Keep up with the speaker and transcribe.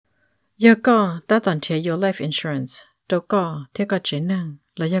giờ có ta toàn chế your life insurance đâu có thế có chế năng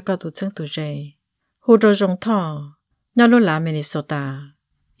là giờ có tụ chân tụ dây hồ đồ rong thọ nhau lúc làm Minnesota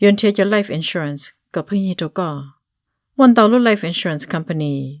yon chế your life insurance có phương gì đâu có một tàu lúc life insurance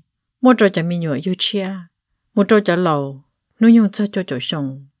company một trò cho mình nhựa yêu chia một trò cho lầu nuôi nhung cho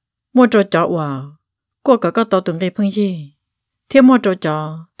sống một trò cho wow qua cả các tàu từng cái phương gì thêm một trò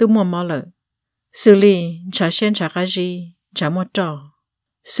cho từ một mỏ lợ xử lý trả sen trả cái gì trả một trò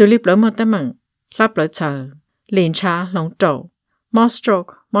xử lý bởi một tấm mảng lắp bởi chờ liền trả lòng trầu more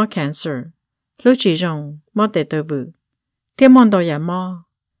stroke more cancer lúc chỉ rong more tệ tơ bự thêm một tàu giả more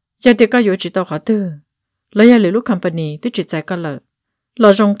giờ thì các yếu chỉ tàu khó tư lấy ra lúc company tôi chỉ giải cả lợ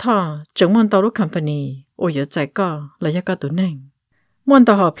lọ rong thọ chẳng một tàu lúc company ôi giờ giải cả lấy ra cả tụi này một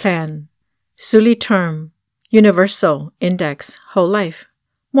tàu họ plan xử lý term universal index whole life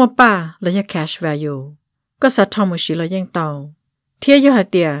một ba lấy ra cash value có sát thòng một xí lấy danh tàu thiết cho hai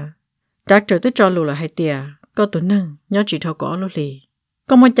tia doctor tôi cho lù là hai tia có tụi năng nhớ chỉ thầu có luôn lì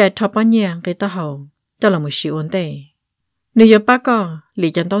có một chạy thọ bao nhiêu cái ta hậu cho là một xí ổn tệ nếu giờ bác có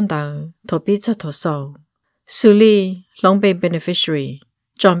lì chân tôn tàu thọ biết cho thọ sầu xử lý long bay beneficiary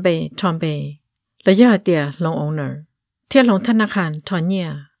John bay Tom bay lấy ra hai tia long owner thiết long thân hàng thọ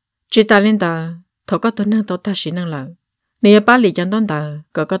nhẹ chỉ ta lên tàu thọ có tụi năng tàu ta xí năng lợi nếu giờ bác lì chân tôn tàu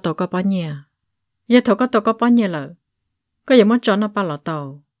có tàu có bao nhiêu giờ thọ có tàu có bao nhiêu lợi có gì muốn cho nó ba lọ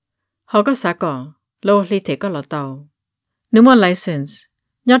tàu họ có xã cỏ lâu li thể có lọ tàu nếu muốn license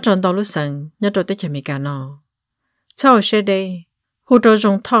nhớ chọn tàu lúc sáng nhớ cho tới chợ Mekas nó sau xe đây hồ đồ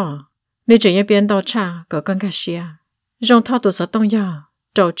rong thọ nếu chỉ như biến tàu cha có con cá xia rong thọ tụ sở tông giờ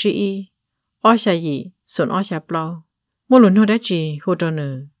trâu chi ở xa gì xuân ở xa bao mỗi lần nó đã chỉ hồ đồ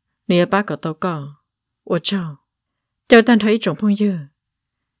nữa nếu ba có tàu có ô chào chào tan thấy trồng phong dư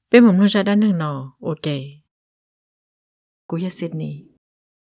bên mồm nó ra đã năng nọ ok của Sidney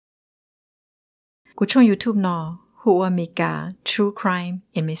của trong YouTube nó Khoom Mekas True Crime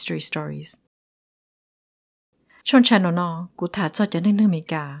and Mystery Stories trong channel nó của thả cho nên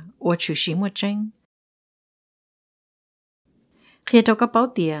Mekas or chủ sĩ một tranh khi cho các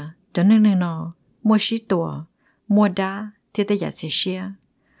báo tiền cho nên nó mua sĩ tổ mua đá thì tới giả xe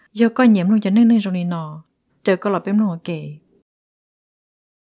do có nhiễm luôn cho nên trong này nó chờ có lọp em nó kể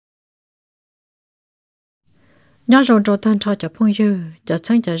nhớ rồi trâu tan cho phong dư cho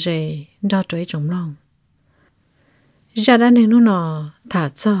sáng cho rể ra tuổi trong lòng ra đã nên nó thả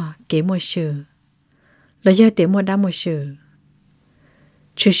cho kế một sự là do tiền mua đá một sự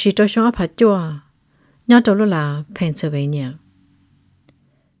chỉ sĩ cho chúng áp chua nhớ trâu là Pennsylvania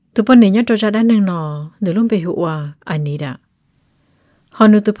tụi bọn này nhớ trâu ra đã nên nó để luôn bị hụt anh đi đã họ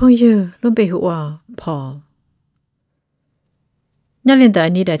nữ tụi phong dư luôn bị hụt Paul nhớ lên tại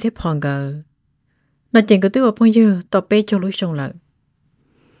anh đi đã tiếp Paul gờ nó chẳng có tư ở bao nhiêu tao bé cho lối sông lại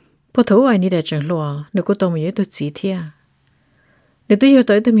bố thấu ai đi để chẳng lùa nếu có tao mà nhớ tôi chỉ thia nếu tôi hiểu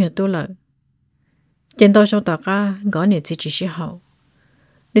tới tôi hiểu tôi lại trên tao trong tao ca gõ nè chỉ sĩ hậu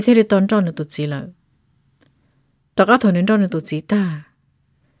nếu thế thì tao cho nên tôi chỉ lại tao ca thôi nên cho nên tôi chỉ ta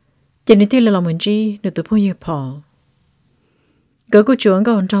trên này thì là lòng mình chi nếu tôi bao nhiêu bỏ gỡ cô chú anh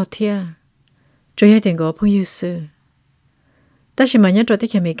có hòn trâu thia cho hai tiền gõ bao nhiêu sự ta chỉ mà nhớ cho tới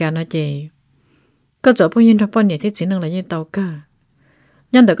khi Mekas nói gì có chỗ bao nhiêu trong bọn này thì chỉ năng là như tàu cả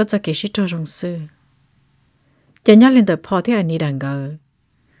nhân đời có cho kỹ sĩ cho rong sư chỉ nhắc lên đời phò thì anh đi đàn gờ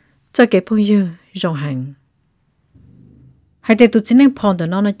cho kỹ bao nhiêu rong hàng hai tay tụi chỉ năng phò đời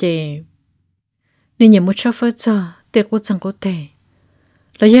nó chỉ nên nhiều một số phơi cho để cô chẳng có thể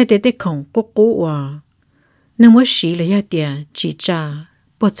là do để không có cố à nên mỗi sĩ là do để chỉ trả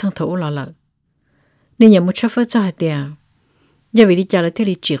bộ chẳng thấu là nên nhiều một số phơi cho hai tiền do vì đi trả là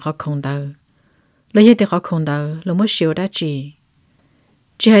thì chỉ có không đâu lấy hết thì họ không đâu là mất xíu đã chỉ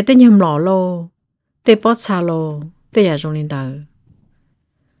hay tới nhầm lọ lô tới bớt xa lô tới nhà trong linh đạo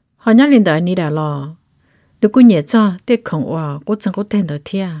họ nhắc linh đạo ni đã lò được cô nhẹ cho tới không qua cô chẳng có tên đầu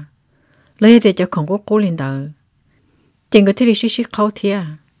thia lấy hết thì cho không có cố linh đạo chẳng có thể đi xí khâu thia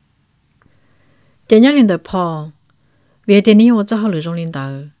chỉ nhắc linh đạo Paul vì thế này cho họ lựa trong linh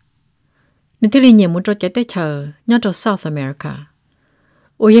đạo nên thế linh nhẹ muốn cho chạy tới chờ nhớ cho South America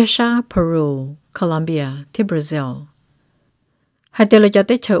Uyesha, Peru, Colombia, thì Brazil. Hai tên là cho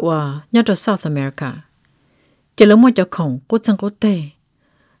tới châu Á, nhớ cho South America. Chỉ là một cho khổng cố chân cố tê.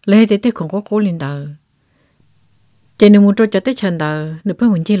 Lấy hai tên khổng có cố linh đạo. Chỉ nếu muốn cho tới chân đạo, nếu phải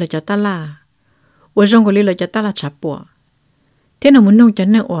muốn chi là cho ta là. Ở trong của lý là cho ta là chạp bộ. Thế nào muốn nông cho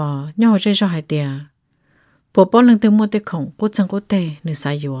nợ Á, nhau rơi cho hai tên. Bộ bỏ lần từ một tên khổng cố chân cố tê, nếu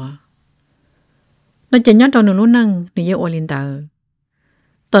sai dùa. Nó chỉ nhớ cho nửa lúc năng, nếu yêu Á linh đạo.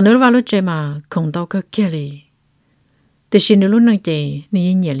 Tao nhớ vào lúc chơi mà không đau cơ kia lì. từ khi nó lúc năng chị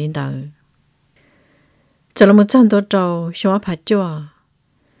nên nhẹ lên đầu giờ là một trăm tổ trâu xóa phá chua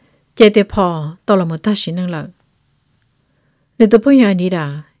chị để phò tao là một ta sĩ năng lợi nếu tôi bây giờ đi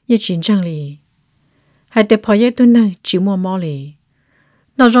đã như chiến tranh lì hay để phò vậy tôi năng chỉ mua mò lì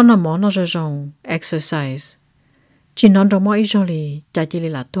nó rong nó mò nó rong exercise chỉ nói trong mỗi giờ lì chả chỉ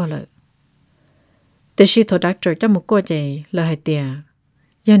là tua lợi từ khi thằng doctor cho một cô chị là hai tia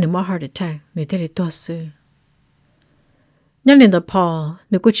giờ nếu mà heart attack nếu thế là tua sư nhớ lên tập phò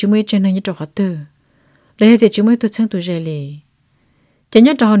nếu cô chỉ mới trên này như trò hoạt tư lấy thì chỉ mới tôi sang tôi dễ lì chỉ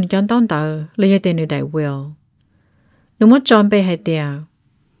nhớ trò nên chọn tao tờ lấy thì nếu đại will nếu mất chọn về hai tia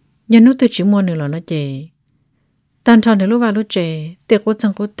nhớ nếu tôi chỉ mua nữa là nó chị tan tròn nếu lúc vào lúc chị tiệc cô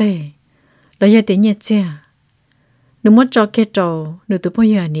sang cô tê lấy thì nhẹ chia nếu mất cho kết trò nếu tôi bây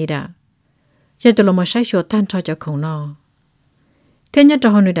giờ đi đã giờ tôi làm một sai sửa tan trò cho khổng nó thế nhớ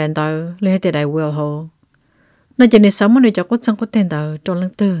trò nếu đại tờ lấy thì đại will hồ nó chỉ nên sống một người cho cô sang cô tên tờ trong lưng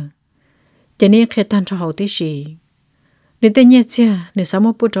tư chỉ nên khi tan trò hậu tí gì nếu tên nhẹ chia nếu sống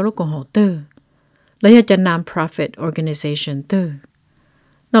một bữa trò lúc còn hậu tư lấy cho non-profit organization tư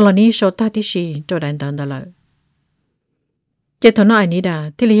nó là ní số ta tí gì cho đại tờ đó lợi chỉ thằng nó ai ní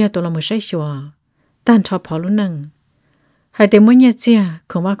đã thì lấy tôi làm một sai sửa tan trò phò luôn nâng hai tên muốn nhẹ chia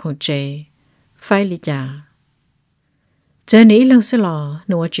không bao không chế phải lý trả giờ ní lần sẽ lò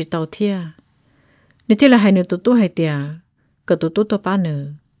nếu chỉ tàu thia nếu thế là hai nửa tụt hai tia cả tụt tụt ba nửa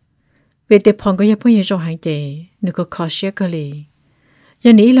về tiệp phong có nhiều phong nhiều trong hàng chế nếu có khó xé cơ lì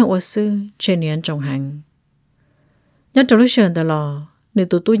giờ ní lần ô sư trên niên trong hàng nhất trong lúc sơn đó lò nếu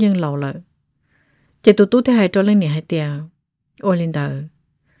tụt nhưng lầu lợi chỉ tụt thế hai trong lên nè hai tia ô lên đời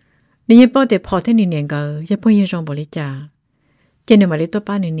nếu như bao tiệp phong thế niên gờ nhiều phong nhiều trong bảo lý trả trên nửa mà lấy tụt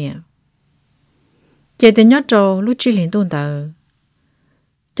ba nè chỉ tên nhất trong lúc chỉ liền tuôn tờ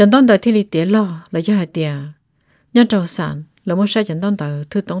chẳng tông tờ thì lý tiệt lo là do hai tia nhân trâu sản là một sai chẳng tông tờ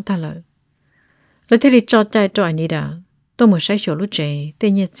thư tống ta lợi là thì lý cho chạy cho anh đi đã tôi một sai chỗ lúc trẻ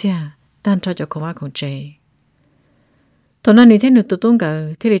tên nhiệt cha tan cho không ai không trẻ thằng này thế nữa tụi tôi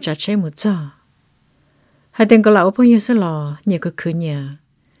ngờ thì lý trả chế một giờ hai tên còn lại ở bao nhiêu số lò nhiều cái khứ nhà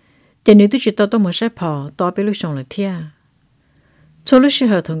chỉ nếu tôi chỉ tôi một sai phò tôi bị lúc xong là thia số lúc sẽ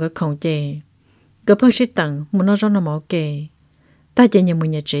hợp thằng cái không chế cái bao nhiêu tặng muốn nó cho nó máu kề ta chỉ nhận một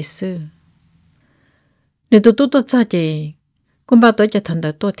nhà chế sư nếu tụi tôi cho chị cũng bao tuổi cho thằng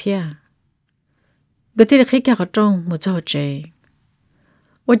đời tôi thia cái thứ khi cả trong một chỗ chế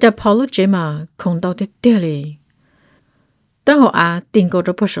tôiจะพอรู้chế mà không đau thì tiếc lì当我定個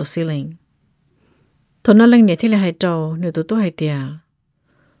咗 push ceiling 同那兩年ที่เลยให้เจ้าnếu tụi tôiให้tiế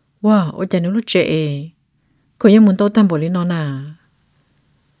wow 我จะนึกรู้chếเขายังmuốn taoทำบริโนน่ะ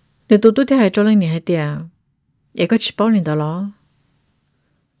nếu tụi tôiที่ให้เจ้า兩年ให้tiếเอกก็ชิบเอาลินตลอด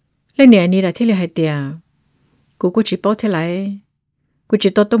lên nè ni là thế là hai tia, cô chỉ bảo thế lại, cô chỉ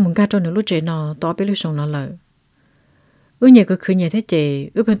tao muốn cá cho nó lúc trẻ nó tao biết lúc sống nó lợi, nhà cái khơi nhà thế chị,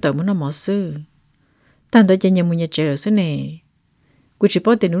 bên tàu muốn nó mỏ sư, tan tới nhà muốn nhà trẻ ở xứ này, cô chỉ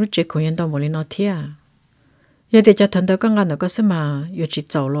bảo tiền lúc trẻ không nhận tao một lần nó thia, giờ để cho thằng tao con ăn nó có sức mà, giờ chỉ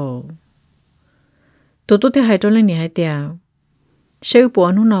giàu lo, tụi thế hai trong lên nè hai tia, sẽ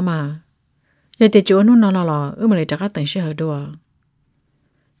bỏ nó mà, giờ để chỗ nó là, mà lại trả các tiền sẽ hơi đùa.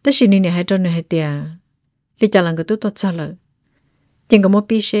 Tất nhiên này hai trâu này hai tia, lý trả là người tôi tốt sao lợi, nhưng có một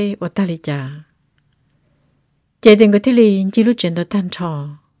bí xe ở ta lý trả, chạy tiền cái thứ lý chỉ lúc chuyện đó tan trò,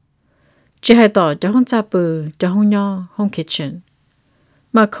 chỉ hai tỏ cho không cha bự, cho không nho, không kitchen,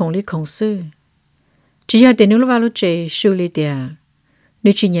 mà không lý không sư, chỉ hai tiền lúc vào lúc chơi xử lý tia,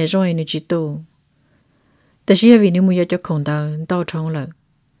 nếu chỉ nhẹ rồi nếu chỉ tu, tất nhiên vì nếu muốn cho không đau trong lợi,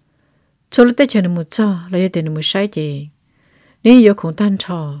 số lúc tết cho nên một cho là tiền một sai gì. Nếu như không tan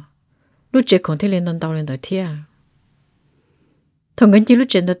trò, lúc trẻ không thể lên đau lên đời thia. Thằng cái chi lúc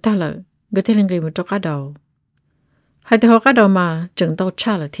trẻ đó ta lợi, người thể lên gây một trò cá đầu. Hai từ họ cá đầu mà chừng đau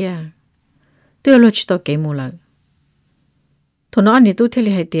cha là thia. Tôi lúc chỉ tao kể mù lợi. Thằng nó anh đi tu thể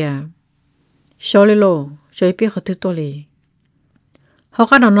lên hai tia. Xóa lê lô, rồi biết họ thứ to lì. Họ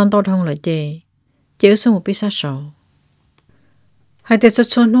cá đầu non đau thông lợi chê, chê ở sống một bí sát sầu. Hai tia cho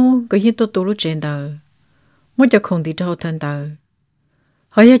cho nó, cái gì tôi tu lúc trẻ đời. Mỗi cho không thì cho thân tờ,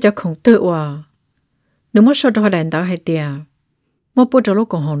 họ cho không tự hòa, nếu mất số cho họ đàn tờ hay tia, mỗi bữa cho lúc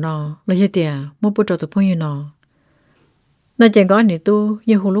còn hồn nọ, là như tia, mỗi bữa cho tụi phong như nọ, nó chẳng có gì tu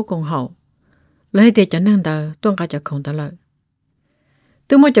như hồ lúc còn hậu, lấy tia cho năng tờ, tuân cả cho không tờ lợi,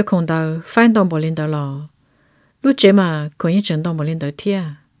 tôi mỗi cho không tờ, phán đồng bộ lên tờ lò, lúc trẻ mà còn như trận đồng bộ lên tờ thia,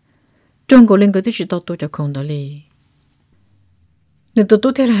 trong cổ lên cái tôi chỉ tao tu cho không tờ lì, nếu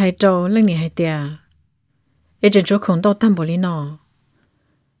tụi thế là hai trâu, lần này hai tia. Trên chỗ không đau tâm bồ lý nọ,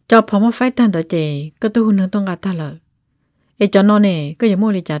 cho phó một phái tan tới chị, có tôi hôn hương tôn gà ta lợi, ai cho nó nè có giờ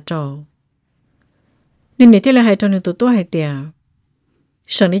mua đi trả trò nên để thế là hai trò nên tụi hai tiệt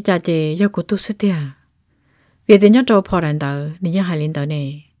sợ đi trả chè do của tụi sẽ tiệt vì thế nhớ trò phò đàn tờ nên nhớ hai lên tờ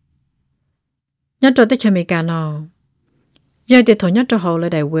nè nhớ trò tới chơi Mekas nó giờ thì thôi nhớ trò hậu lại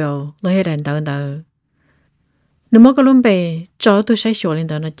đại will lại hai đàn tờ nếu mà có luôn bề trò tôi sẽ sửa lên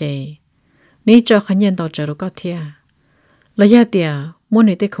tờ nó chè nếu trò khả nhiên tàu trở được có thiệt là giờ tiệt muốn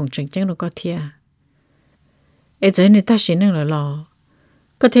người ta không chừng chắn được có thiệt ấy giờ người ta xin năng là lo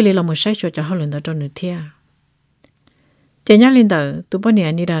có thể là một sai cho họ lần đó cho người thiệt chỉ nhớ lên tờ tụi bọn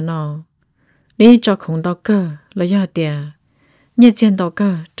này đi ra nó nếu cho không đau cơ là giờ tiệt nhớ tiền đau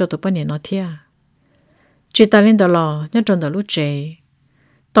cơ cho tụi bọn này nó thiệt chỉ ta lên tờ lo nhớ trong tờ lúc trẻ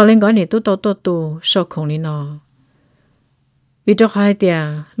tao lên gọi này tụi tao sau không đi nó vì cho hai tiệt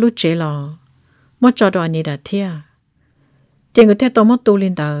lúc trẻ lo mất cho đồ này đã thiệt chỉ người theo tao mất tu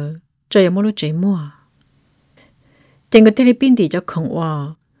lên tờ cho em mất lúc trẻ mua chỉ người theo đi pin thì cho không qua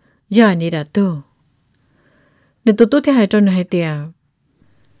giờ này đã tu nếu tụi theo hai trò này hai tiệt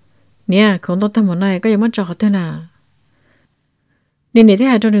nè không tao tham một này có em mất cho họ thế nào nên theo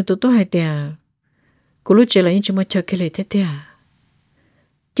hai trò này tụi hai tiệt cô lúc trẻ là những chuyện mà chơi cái gì thế tiệt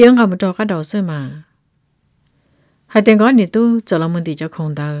chỉ ông một trò cá đầu xưa mà hai tên gói này tu trở lại mình thì cho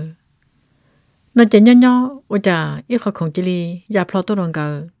không tờ nó chỉ nhỏ ôi chà ít khó không chỉ li giả phlo tôi đồng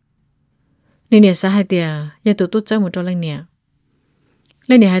cờ nên nè sao hai tiệt giờ tụi chơi một trò lên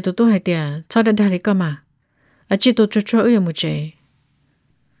nè hai tụi hai tiệt sao đã đi cơ mà à chỉ tụi cho ở một chế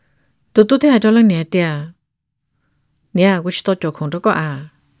tụi thấy hai trò lên nè tiệt nè cô chỉ tụi không có à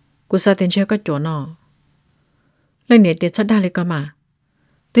cô sao tiền chơi có chỗ nó lên nè tiệt sao đã đi cơ mà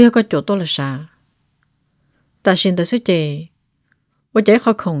tôi có chỗ tôi là sao ta xin tới sức chế ôi chả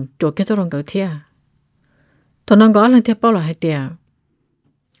khó không chỗ cái tôi đồng cờ thiệt thằng nó gõ lên thiệt bao là hai tiệt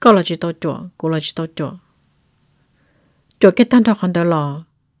có là chỉ tao chỗ cô là chỉ tao chỗ cái thanh thọ không đỡ lò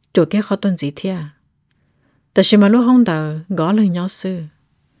chỗ cái khó tuân gì thiệtแต่ชิมาลูกห้องเต๋อก้อเลยย้อนซื้อ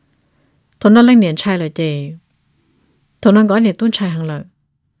ทนนั่นเล่นเหนียนชายเลยเจทนนั่นก้อเหนียนตุ้นชายหังเลย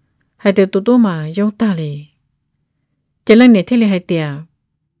ให้เต๋อตู้มายกตาเลยเจเล่นเหนียนที่เลยให้เต๋อ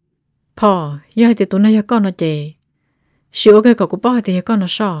พ่อย่าให้เต๋อตู้น่ายก้อนนะเจชิโอเคกับกูป้อให้เต๋อยก้อนนะ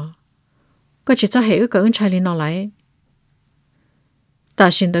ชอก็chỉ cho hệ ước ứng chai lên nó lại ta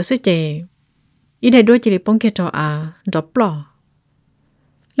xin tới sức ché ý đây đôi chỉ để bông kia trò à đọc lò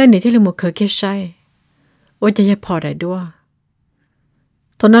lên để thấy một khởi kia sai ôi chả phò đại đua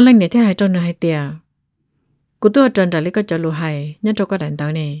thằng nó lên để thấy hai tròn hai tiệt cú tôi tròn trả lấy cái chỗ lù hai nhớ cho cái đàn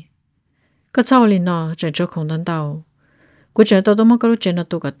tàu này có sau lên nó tròn cho không đàn tàu cú tròn tàu tôi mất cái lúc tròn nó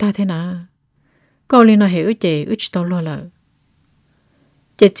tụ cả ta thế nào câu lên nó hệ ước chè ước tàu lo lợ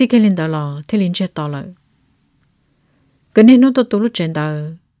chè chỉ cái lên tàu lò thế lên chết tàu lợ cái này nó tụ lúc tròn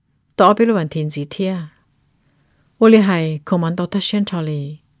tàu tàu biết lúc bản thiên gì thiệt ôi lên hai không ăn tàu ta xuyên trò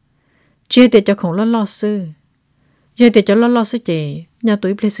li chỉ để cho không lo sư giờ để cho lo sư chị nhà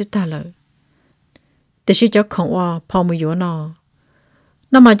tuổi plei sư ta lợ để chỉ cho không qua phò mùi yếu nó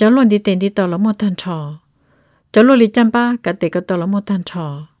mà cho luôn đi tiền đi tàu là một thằng trò cho luôn đi chăm ba cả tiền cái tàu là một thằng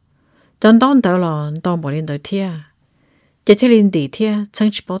trò cho đón tàu là đón bỏ lên tàu thiệt chỉ thấy lên đi thiệt chẳng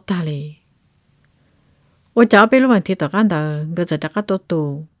chỉ bảo ta li ôi cháu biết lúc mà thì tàu ăn tàu người giờ đã cắt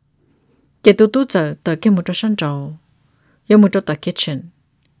tụ chỉ tụ giờ tàu kia một chỗ sân trầu有một chỗ tàu kitchen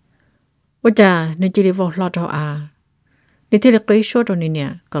ôi cha nếu chỉ đi vào lo cho à để thấy được cái số rồi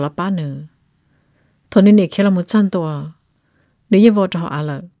nè có là ba nữa thôi nên khi là một trăm tuổi nếu như vào cho à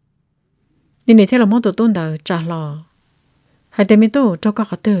là nên thấy là một tổ tôn đời trả lo hai tên mình tổ cho các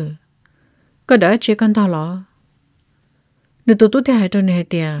tử có đỡ chỉ cần tao lo nếu tổ thì hai trâu này hai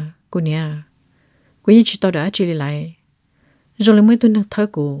tia cô nè cô như chỉ tao đỡ chỉ lại rồi lại mới tôi năng thở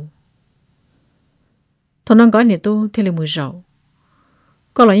cô thôi nó gọi nè tôi thì là mùi rượu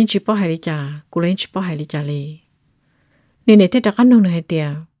có là những chị bảo hay đi chả, cô là những chị bảo hay đi chả li. Nên để thấy đặc ăn nông này hay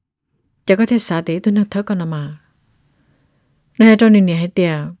tiệt, chả có thể xả tế tôi năng thở con mà. Nên hai trong này hay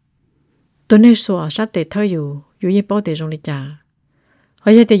tiệt, tôi nên xóa sát tế thở dù như bảo tế trong đi chả.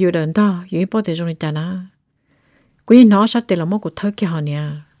 Họ như tế dù đợn to, dù như bảo tế trong đi chả ná. Cô như nó sát tế là một cuộc thở kia họ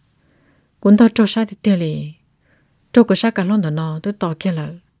nè. Cũng thở cho sát tế tiệt li, cho cuộc sát cả lon đó nó tôi tỏ kia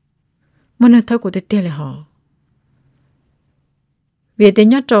lợ. Mà năng thở của tế tiệt li họ. Vì thế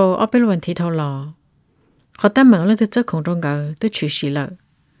nhớ trâu ở bên thì thâu lò họ ta mở lên từ trước không trong gờ từ chửi xì lợ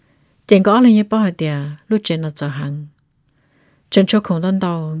chẳng có lên như bao hạt tiền lúc trên nó chờ hàng trên chỗ không đón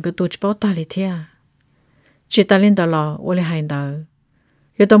đầu cái tụi bao ta li thia chỉ ta lên tàu lò ô lên hành tàu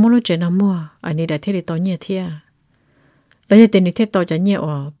giờ tao muốn lúc trên nó mua anh đi đã thiết đi tàu nhẹ thia lấy giờ tiền đi thiết tàu cho nhẹ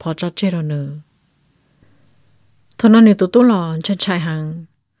ở bỏ cho chết rồi nữa thằng nó này tụi lò trên trái hàng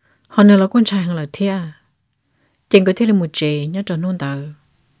họ nữa là con trái hàng là thia chừng có thể là một chế nhớ tròn nôn tờ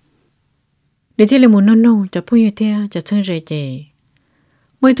để thế là một nôn cho phun như thế cho chân rễ chế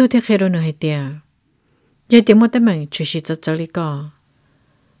mỗi thứ thế khi rồi nữa hay tiệt giờ tiếng mỗi tấm mình chỉ chỉ cho lý cỏ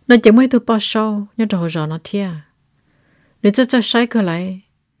nó chỉ mỗi thứ bao sau nhớ tròn hồi nó thiệt để cho sai cơ lại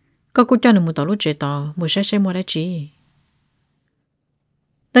có cô cho nó một tàu lúc chế tàu một sai mua đã chỉ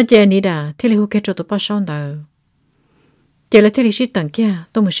nó chỉ ní đã thế là hú kết cho tụi bao sau tờ chỉ là thế là sĩ tầng kia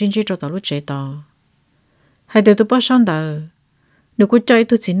tôi một sinh chỉ cho tàu lúc chế tàu hai đứa tụi bao sau tờ nếu cô chơi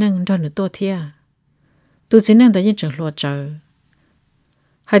tôi chỉ năng cho nữa tôi thiệt tôi chỉ năng tại những trường luật chờ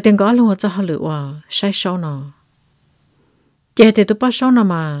hai tiếng gõ luôn cho họ lựa sai sau nó chỉ thì tôi bao sau nó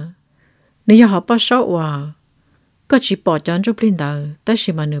mà nếu như họ bao sau có chỉ bỏ cho anh chút linh đầu, ta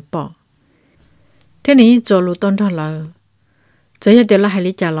chỉ mà nửa bỏ. Thế này cho lũ tôn ra là, giờ giờ để là hai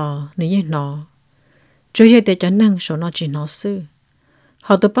lý trả lò, nếu như nó, giờ giờ để cho năng số nó chỉ nó sư,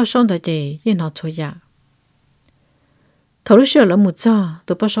 họ tụi bao sống tại gì, như nó thôi dạ. Thầu lúc xưa là một giờ,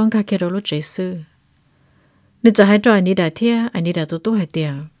 tụi bao sống cả kia đâu lúc chế sư. Nếu giờ hai trò anh đi đại thia, anh đi đại tụi hai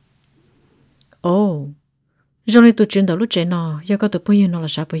tiệt. Ồ, rồi này tụi chuyện đầu lúc chế nó, giờ có tụi bao nhiêu nó là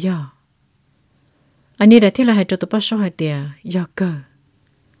sao bây giờ? Anh đi đại thì là hai trò tụi bao số hai tiệt, do cơ.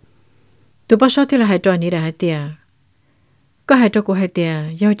 Tụi bao số thì là hai trò anh đi đại hai tiệt. Có hai trò của hai tiệt,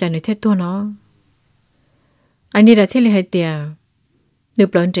 do cha nữ thế tua nó. Anh đi đại thì là hai tiệt,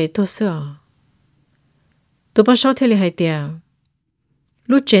 được lớn trẻ tua sữa. Tụi bao số thì là hai tiệt.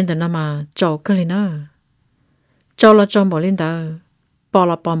 Lúc trên tụi nó mà trò cơ lên nó. Trò là trò bỏ lên đó, bỏ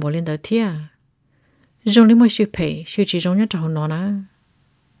là bỏ lên đó thiệt. Dùng lý mới siêu phê, siêu chỉ dùng nhớ trò nó nè.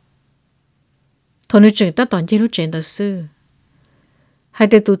 Thôi nếu chừng ta toàn chỉ lúc trên đó sư. Hai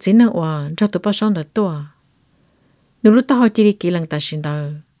đứa tụi chính năng hòa cho tụi bao sống đó tua. Nếu lúc ta hỏi chỉ đi kỹ lăng ta xin đó.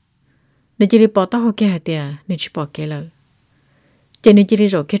 Nếu chỉ đi bỏ ta hỏi kia hai đứa, nếu chỉ bỏ kia là. Chỉ nếu chỉ đi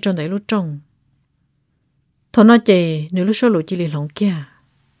rồi kia trong đấy lúc trong. Thôi nói chỉ nếu lúc số lũ chỉ đi lòng kia.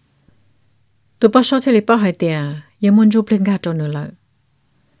 Tụi bao sống thì đi bỏ hai đứa, giờ muốn giúp lên gà cho nữa là.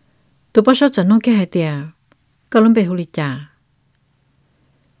 Tụi bao sống chẳng nói kia hai đứa, có lắm bề hữu lý trả.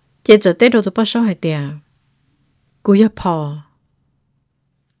 Chỉ giờ Tết rồi tụi bao số hai tiệt, cú ya phò,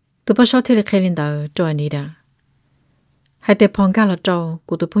 tụi bao số thì là khai lên đầu cho anh đi đã, hai tiệt phong cả là trâu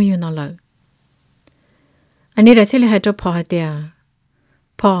của tụi phong yêu nó lợi, anh đi đã thì là hai trâu phò hai tiệt,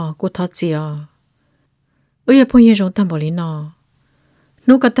 phò của thọ gì ơi ya phong yêu trong tâm bảo lý nó,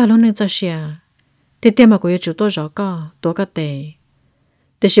 nếu cả ta lúc này ra xia, thì tiệt mà của ya chủ tôi rõ có cái tệ,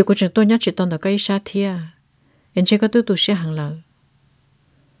 để sự của chúng tôi nhắc chỉ tông được cái sát thiệt, anh chỉ có tụi sẽ hàng lợi.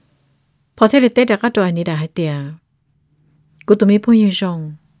 Phó thế là Tết đã các trò anh đi đã hai tiệt. Cô tụi mình phong yêu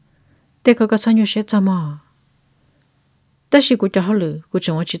rong. Tết có sao nhau sẽ cho mò. Ta chỉ cô cho họ lử, cô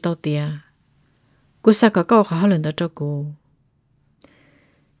chồng họ chỉ tao tiệt. Cô sao có câu họ lần đó cho cô.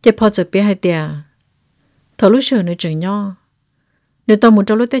 Chỉ phó giờ biết hai tiệt. Thở lúc sửa nữa chừng nhau. Nếu tao muốn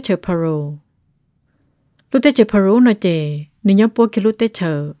cho lúc Tết chờ Peru. Lúc Tết chờ Peru nói chè. Nếu nhớ bố khi lúc Tết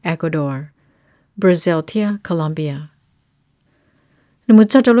chờ Ecuador, Brazil thia, Colombia. Nếu muốn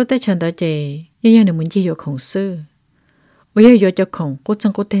cho lúc Tết chọn đó chị, nhưng nếu muốn chỉ vô khổng sư, ôi vô cho khổng cô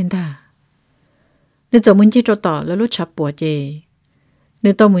chân cô tên ta. Nếu cho muốn chỉ cho tỏ là lúc chập bùa chị,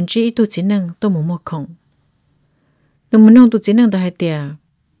 nếu tôi muốn chỉ tôi chỉ năng tôi muốn một khổng. Nếu muốn nông tôi chỉ năng tôi hai tiệt,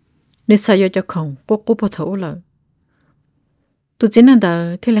 nếu sao vô cho khổng cô bỏ thấu là. Tôi chỉ năng đó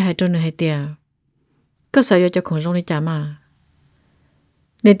thì là hai trâu nữa hai tiệt, có sao vô cho khổng rong đi trả mà.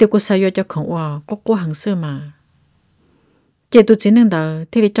 Nếu tôi có sao vô cho khổng hòa cô hàng xưa mà. Chỉ tôi chỉ năng đó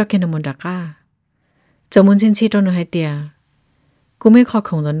thì cho cái nó muốn đặt ra. Giờ muốn xin chi cho nó hai tiệt, cô mới khó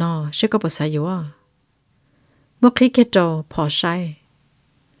khổng đó nó sẽ có bao xa yếu à. Một khi kết trâu bỏ sai.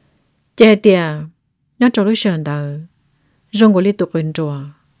 Chỉ hai tiệt, nhớ trâu lúc sờn đó, rong của lý tục gần trùa.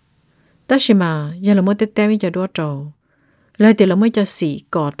 Đó là mà, giờ là mới tết tém cho đua trâu, lại tiệt là mới cho xỉ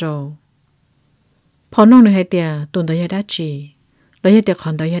cỏ trâu. Bỏ nông nữa hai tiệt, tuần đó ya đã chỉ, lại ya tiệt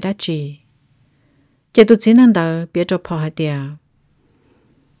còn đó ya đã chỉ. Chỉ tôi chỉ năng đó biết cho phò hai tiệt.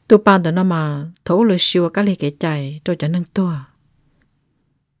 Tôi bàn đó nó mà thấu lời siêu các lý cái chạy cho năng tua.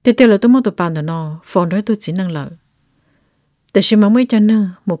 Tiếp theo là tôi muốn tôi bàn đó nó phòng đó tôi chỉ năng lợi. Tại sao mà mới cho năng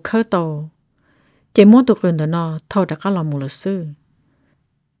một khởi tàu. Chỉ muốn tôi gần đó nó thâu đã các lòng một luật sư.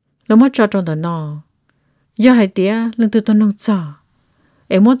 Nó mới cho trong đó nó. Do hai tiệt lần từ tôi nông cho.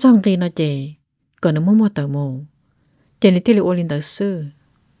 Em muốn trong ghi nó chỉ. Còn nó muốn mua tờ mù. Chỉ nên thiết liệu ô linh tờ sư.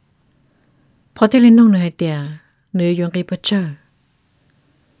 Phó thế lên nông nữa hai tiệt, nửa dùng cái bớt chờ.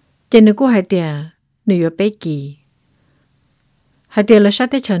 Chỉ nửa của hai tiệt, nửa bé kỳ. Hai tiệt là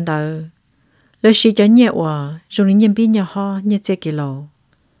sát tết chọn đợi, là sĩ cho nhẹ hòa, dùng nhân bí nhà ho nhẹ chế kỳ lầu.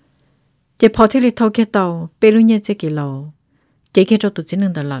 Chỉ phó thế lên thâu kia tàu, bé luôn nhẹ chế kỳ lầu, chỉ kia cho tụi chính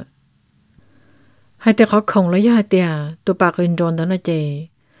năng đợi lợi. hai tiệt khó khổng lấy hai tiệt tụ bạc in tròn đó là chị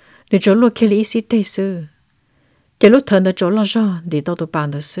để chỗ luôn khi lý sĩ tây sư chị lúc thở đã chỗ lo cho để tao tụ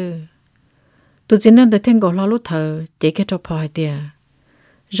bàn đó sư tụ chỉ nên để thiên gọi lo lúc thở chị cái cho phò hai tiệt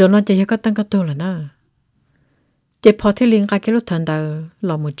rồi nó chị có tăng cái tôi là nó chị phò thì liền cái lúc thở đó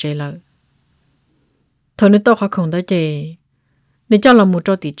là một chị lợi thở nên tao khó khổng đó chị nên cho là một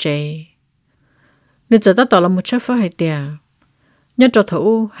trò tỷ chị nên giờ tao là một chất phá hai tiệt nhớ cho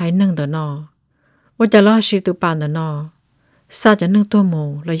thủ hãy nâng đỡ nó ôi chả lo xí tụ bàn đỡ nó sao cho nâng tua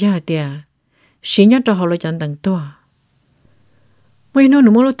mù là do hai tiệt xí nhớ cho họ là chẳng đằng tua mấy nó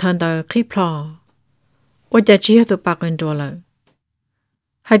nụ lúc thằng đỡ khi plò ôi chả chỉ tụ bạc lên trò là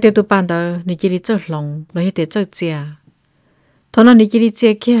hai tiệt tụ bàn đỡ nên chỉ đi chơi lòng là hai tiệt chơi chia thằng nó nên chỉ đi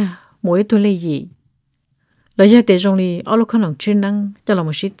chia kia mỗi tụ lấy gì là do tiệt trong li ở lúc không lòng chuyên năng cho là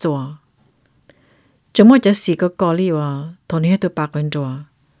một xí chùa chúng mới chỉ xí có li wa thằng này tụ bạc lên trò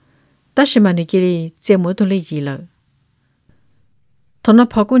ta xem mà nên chỉ đi chia mỗi tụ lấy gì là thằng nó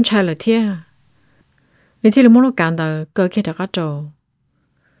phá quân trai là thiệt nên thì lúc càng đỡ cơ kia đã cắt trâu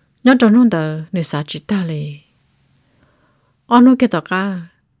nhớ trâu nôn đỡ nên xả chỉ ta lì anh nuôi kia đỡ cả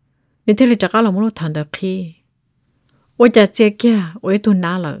nên thì chắc là lúc thằng đỡ khi ôi cha chia kia ôi tụi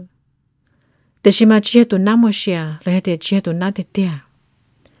ná lợ để xem mà chia tụi ná mua xia là để chia tụi ná thì tiệt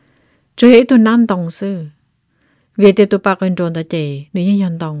cho hết tụi ná đồng sư vì để tụi bác anh tròn đã chạy nên như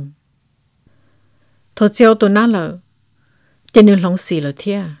nhận đồng thôi chiều tụi ná lợ cho nên lòng xì là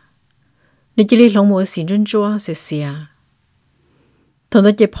thiệt nên chỉ lấy lòng mua xì chân chua sẽ xìa thằng đó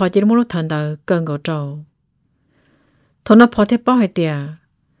chỉ phò chỉ mua lúc thằng đó cần gạo trâu thằng nó phò thế bao hai tiệt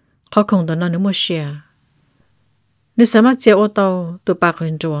khó không đó nó nữa mua xìa nếu sao mà chiều ô tô tụi bạc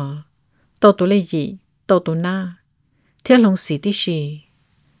hơn chùa tàu tụi lấy gì tàu tụi na thế lòng xì tí xì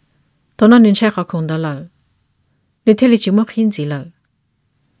thằng nó nên sai khó không đó lợ nên thế là chỉ mất hin gì lợ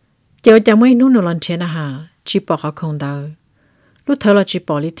chiều chẳng mấy nút nụ lần trên à hả chỉ bỏ khó không đó lúc thở là chỉ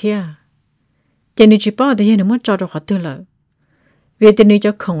bỏ đi thiệt chỉ nếu chỉ bỏ thì hiện muốn cho được họ tư lợ vì thế nếu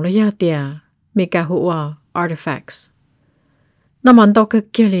cho không lấy ra tiền Mekas hùa artifacts nó mòn tao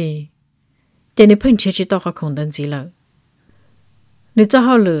cực kia li chỉ nếu phân chia chỉ tao họ không đơn gì lợ nếu cho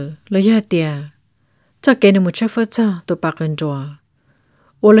họ lừa lấy ra tiền cho cái nếu một chiếc phơi cho tụi bạc gần chùa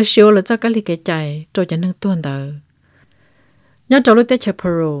ô là xíu là cho cái li cái chạy cho cho nâng tuôn đời nhớ cho lúc tết chợ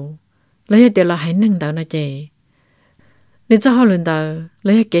Peru lấy ra tiền là hãy nâng đời nó chị nếu cho họ lừa đời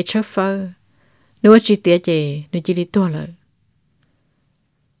lấy ra cái chiếc phơi nếu chỉ tiệt chị nếu chỉ đi tua lại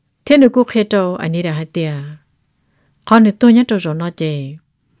thế nếu cô khé trâu anh đi đã hai tiệt con nếu tôi nhớ trâu rồi nó chị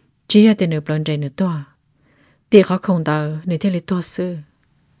chỉ là tiền nếu lần chạy nếu tua tiệt khó không đào nếu thế lấy tua sư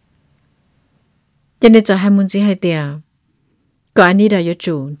cho nên cho hai muốn gì hai tiệt có anh đi đã yêu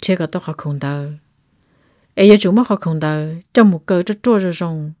chủ chưa có tôi khó không đào ấy yêu chủ mất khó không đào trong một cơn rất trôi rồi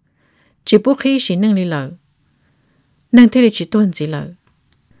rong chỉ bố khí chỉ nâng đi lợi nâng thế là chỉ tuân gì lợi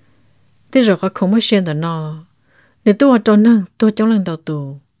thế rồi họ không mới xuyên được nó nếu tôi ở trong nâng tôi chống lần đầu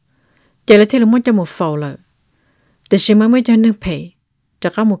tù chỉ là thế là muốn cho một phẩu lợi để xin mới cho nâng phải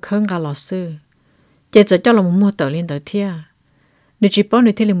chắc có một khơi gà lò sư chỉ cho là một mua tờ lên tờ thia nếu chỉ bỏ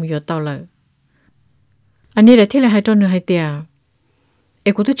nữa thế là một giờ tàu lợi anh đi là thế là hai trăm nửa hai tiệt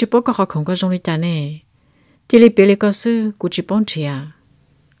em cũng tôi chỉ bỏ có họ không có trong đi trả nè chỉ là bị lấy cơ sư cũng chỉ bỏ chỉ à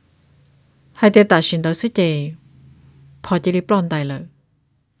hai tiệt ta xin đó sư chị phò chỉ lấy plon tài lợi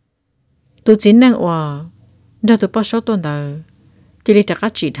tôi chỉ năng hòa cho tôi bắt số tuần đầu chỉ đi chắc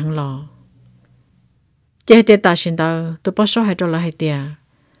chỉ thằng lò chỉ hai tiệt ta xin đầu tôi bắt số hai trò là hai tiệt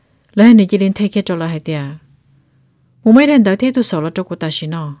lấy này chỉ đến thay cái trò là hai tiệt một mấy lần đầu thế tôi sợ là trò của ta xin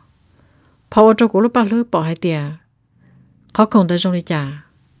nó phò trò của lúc bắt lưỡi bỏ hai tiệt khó không tới trong đi trả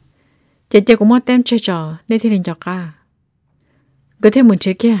chỉ cũng mất tem chơi trò nên thì liền cho cả cái thêm một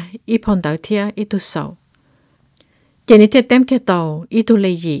chiếc kia ít phong đầu thiệt ít tôi sợ chỉ nên thêm tem kia tàu ít tôi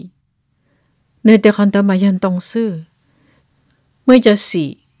lấy gì nơi để con tao mà nhận đồng sư mới cho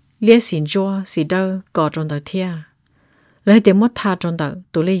xỉ liệt xỉn chua xỉ đâu có trong đời thia lấy để mất tha trong đời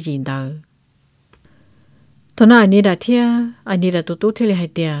tôi lấy gì đâu thôi nói anh đã thia anh đã tụt thế là hai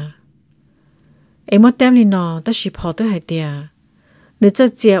tia em mất tem lên nó ta xỉ phò tới hai tia nếu cho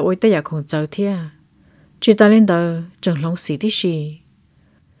chia ôi taอยาก không giàu thia chỉ ta lên đời chẳng lòng xỉ tí xỉ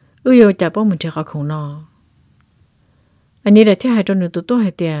yêu chả bao mình chơi khó không nó anh đi đã thấy hai trong nửa tụt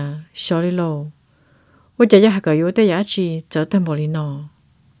hai tia xóa đi lâu, tôi chỉ là cái yếu tố giá trị trở thành một lý nó,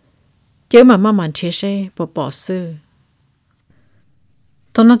 chứ mà mình chia sẻ bỏ sự,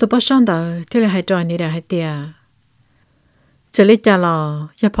 thằng nào tụt bắt sang đó thì là hai trong anh đi đã hai tia, chỉ lấy trả là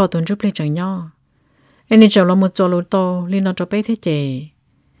ya phao tuần trước lấy chẳng nhau, anh đi chọn là một chỗ lúa to lý nó cho bé thế chị,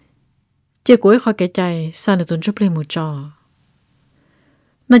 chỉ cuối khỏi cái chạy sang được tuần trước lấy một trò.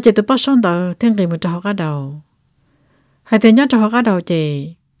 nó chỉ tụi bắt xong tờ thiên kỳ một trò học đầu hai tên nhớ trò học đầu chị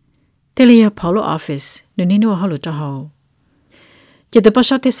thế là Paulo office nên nín vào họ lựa trò học chỉ tụi bắt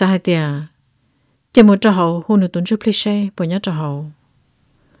xong thế sao hai tia chỉ một trò học hôm nay tuần trước cliché bỏ nhớ trò học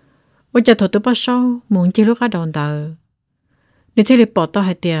bây giờ tụi bắt xong muốn chỉ lúc học đầu tờ nên thế là bỏ tao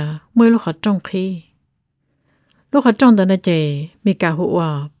hai tia mới lúc học trong khi lúc học trong tờ là chị Mekas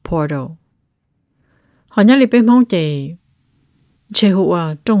hụa portal họ nhớ lại bên mong chị chế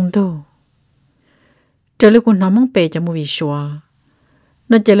hụa trong đâu trở lại quân nó mong bể cho một vị xóa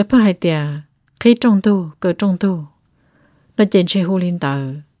nó chỉ là phải hai tia khi trong đâu cỡ trong đâu nó chỉ chế hụa linh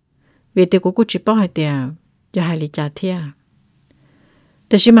tờ vì tiêu của cô chỉ bảo hai tia cho hai lý trả thia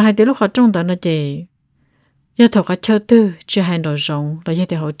แต่ชิมาให้เดี๋ยวลูกเขาจ้องตอนนั้นเจยาถกเขาเชื่อตื้อจะให้ดอกจงแล้วยา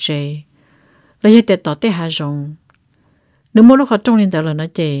เดี๋ยวเขาเจแล้วยาเดี๋ยวต่อเตะหาจงนึกว่าลูกเขาจ้องลินแต่ละนะ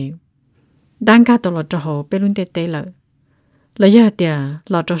เจด้านก้าตลอดจะเขาเป็นรุ่นเตะเลยแล้วยาเดี๋ยว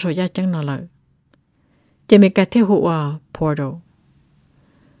เราจะสวยยาจังนอเลยเจมีการเที่ยวหัว portal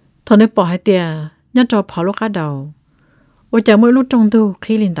ทนในปอให้เดี๋ยวยาจอพอลูกก้าเดาว่าจะไม่รู้จงดู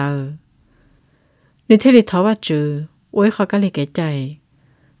ขี้ลินเตอในเทลิทว่าจือโอ้ยเขาก็เลยเกใจ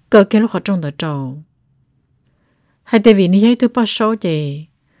เกิดแค่ลูกเขาจงเดาโจให้เดวินี่ยัยตัวป้าโซ่เจ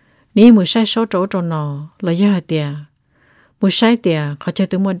นี่มือใช้โซ่โจโจนอแล้วยาเดียมือใช้เดียเขาเจอ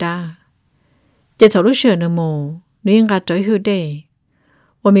ตัวมัวดาเจถอดลูกเสือเนโมนี่ยังการใจหือเด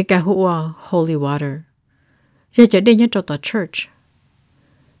ว่ามีการหัว holy water ยาจะได้ยัดโจต่อ church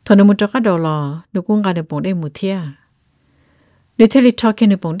ทอนมุจก็ดอลอนึกว่าการเดินปงได้มุเทียนี่เทลิทอกิน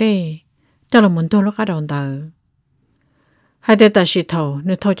เดินปงได้เจ้าละมุนตัวลูกก็ดอนเตอhai đứa ta chỉ thầu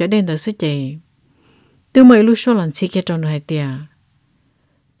nếu thầu cho đến tới sức chế từ mấy lúc số lần xí kia trong hai tia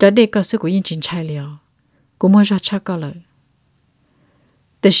cho đây có sự của yên chính trai liao cũng muốn ra chắc có lợi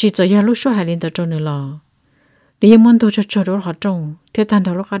để chỉ cho nhà lúc số hai liên tới trong nữa lo để yên muốn tôi cho đó họ trong theo tan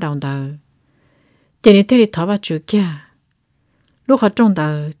đầu lúc cả đồng tờ cho nên thế thì tháo vào chữ kia lúc họ trong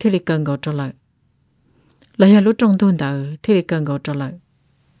tờ thế thì cần gọi cho lợi lại lúc trong thôn tờ thế thì cần gọi cho lợi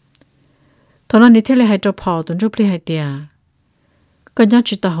thằng này thế là hai trò phò tuần trước đi hai tia có nhớ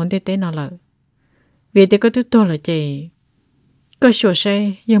chỉ tao không thể té nào lợi vì thế có thứ to là chị có sửa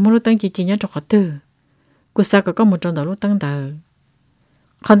xe giờ muốn lúc tăng chỉ nhớ cho họ tư cô sao có một trò đầu lúc tăng tờ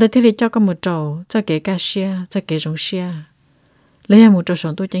còn tới thế thì cho có một trò cho kể ca xe cho kể rong xe lấy một trò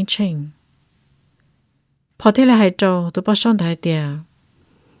sống tôi chánh trình phò thế là hai trò tôi bắt son hai tia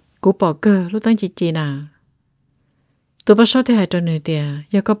cô bỏ cơ lúc tăng chỉ nà tôi bắt son thế hai trò nửa tia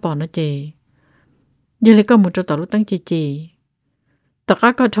giờ có bỏ nó chị giờ lấy có một trò tàu lúc tăng chỉ tất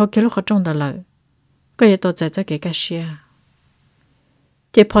cả các thao kia lúc họ trong đó lợi có gì tôi giải cho cái cá xe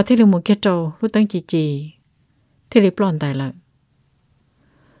chỉ phò thì được một cái trâu lúc tăng chỉ thì lấy plon đại lợi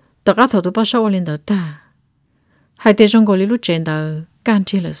tất cả thầu tôi bắt sau lên đó ta hai tên trong gọi lúc trên đó can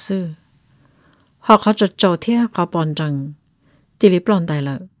chi là sư họ có trò trâu thế họ bòn rằng thì lấy plon đại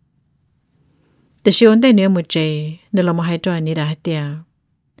lợiแต่ชีวันได้เนื้อมือเจเดี๋ยวเรามาให้จอยนี่ได้เดียว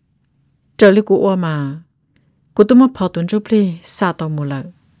เจอลิกูอ้วมากูต้องมาพอตุนจุบลีซาตอมูเลย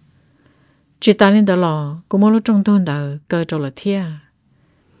จีตาลินเดลอกูมาลุจงตุนเดอเกิดจอละเทีย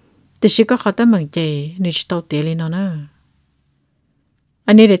แต่ชีก็ขอตั้งเหมือนเจนิชโตเตลินนะ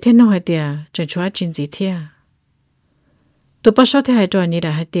อันนี้เด็กเทียนน้อยเดียจะช่วยจินจีเทียตัวป้าชอบที่ให้จอยนี่ไ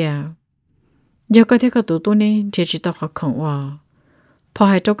ด้เดียเยอะก็ที่ก็ตัวนี้เจจิตอขอของว่าพอ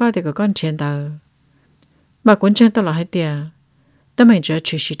ให้เจ้าก็เด็กก็ก้อนเชียนเดอบางคนเชียนตลอดให้เดียแต่ไม่เจอ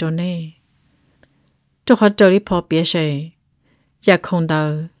ชีสิตัวนี้เจ้าเขาเจอที่พอเปียใช่อยากคงเดา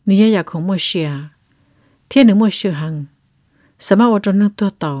นี่อยากคงมัวเชียเที่ยหนึ่งมัวเชียหังสามารถว่าจนนึกตัว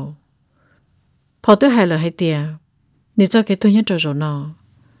เต่าพอตัวให้เลยให้เดียนี่เจ้าแค่ตัวนี้จะรอนอ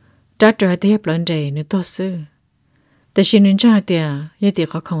ได้เจอให้เทียบหลังใจในตัวซื้อแต่ชินนึงจะให้เดียยังเดีย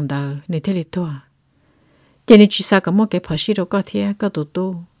เขาคงเดาในเทลิตัวเจนี่ชีสากับมัวแกพอชีเราก็เทียก็ตั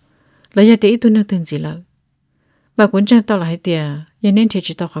วแล้วยังเดียอีตัวนึกถึงสิละบางคนจะต่อให้เดียยังเน้นที่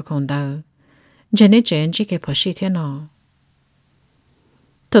จิตต่อเขาคงเดาจะเน้นเจนจีแกพอชีเทียนอ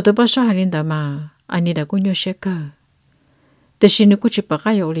ตัวป้าชอบให้ลินดามาอันนี้ได้กุญยเชกแต่ชินกูจะปาก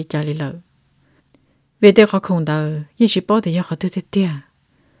ายอลิจาลิละเวเดเขาคงเดายี่สิบปอเดียเขาตัวเตี้ย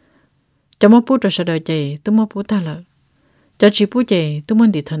จะมาพูดจะเสดอใจตัวมาพูดตาละจะจีพูดใจตัวมัน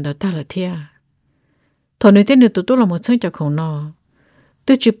ดีทันเดาตาละเทียถอนในเต้นตัวเราหมดเส้นจากของนอ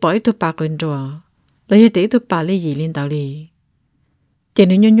ตัวจีปล่อยตัวปากกันจัวแล้วยังเตะตัวปากเลยยีลินดาลีเจ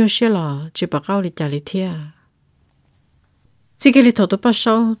นยนเชื่อหรอจีปากเอาลิจาลิเทียสิเกลิถอดตัวป้าเศ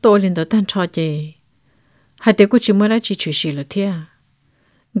ร้าตัวลินดาตันชอเจหายเด็กกูจิมัวได้จีชื่อสิละเทีย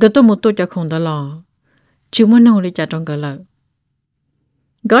ก็ตัวมุตัวจากของตลอจิมัวนองลิจาตรงกันละ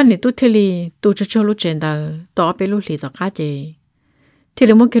ก็นี่ตัวเทลีตัวจะชอบลูกเจนดาต่อไปลูกหลีต่อก้าเจ thì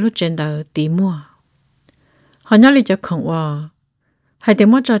là một cái lúc trên đầu tí mua họ nhớ lại cho không qua hay để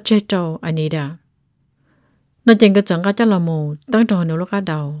mất cho chơi trâu anh ấy đã nó chẳng có chẳng có cho là mù tăng trâu nữa lúc cá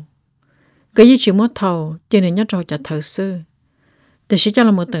đầu cái gì chỉ mất thầu cho nên nhớ trâu cho thầu sư để sẽ cho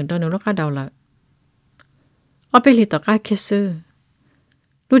là một tầng trâu nữa lúc cá đầu lại ở bên lì tao cá kia sư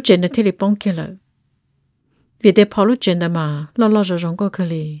lúc trên đó thì lì bông kia lại vì để跑lúc trên đó mà lo rồi rong có cái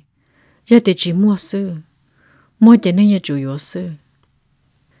lì giờ để chỉ mua sư mua cho nên nhà chủ yếu sư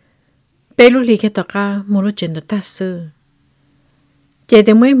bên lúc lì cái tao cá mua lúc trên đó ta sư chỉ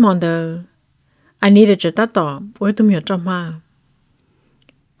để mấy món đó anh đi để cho ta tỏ với tụi mình trong ma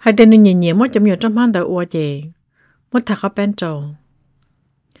hai tên nhẹ nhẹ mất trong nhiều trong ma đó uo chị mất thà khó bên trâu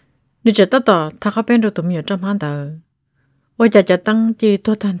nếu cho ta tỏ thà khó bên rồi tụi mình trong ma đó uo cho tăng chỉ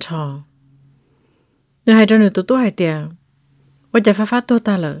tôi thanh trò nếu hai trong nữa tụi hai tiền uo cho phát tôi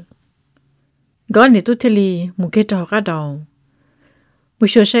ta lợ gọi này tụi thề li một cái trò cá đầu một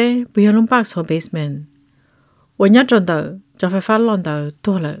số xe bây giờ luôn bác số basement uo nhát trong đó cho phát lon đó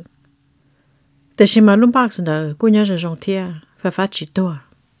tôi lợแต่ชิมาลุ่มปากสันเดอกูยังจะจงเทียฟ้าจีตัว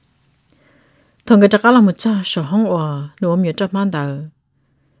ทงก็จะก้าวลงมือจ้าสห้องว่าหนูมีจ้ามันเดอ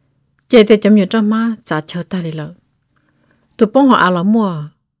เจแต่จะมีจ้ามาจัดเชิดตาเลยละตัวป้องหัวอาละมัว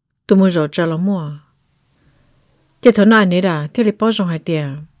ตัวมือโจเจละมัวเจเท่านั้นนี่ด่าที่ริป้อจงหายเตีย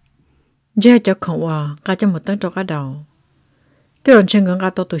เจจะของว่าการจะหมดตั้งจอกระดาวที่หล่นเชิงกั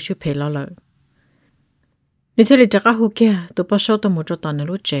นตัวชื่อเพลแล้วละนี่ที่ริจะก้าวหูแก่ตัวป้อชอบตัวมือโจตอนใน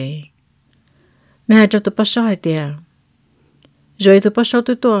รู้เจnè cho tụi bác sáu hai tiền rồi tụi bác sáu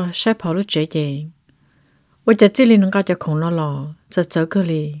tụi tôi sẽ跑路chế chế我在这里能够叫空了了在这个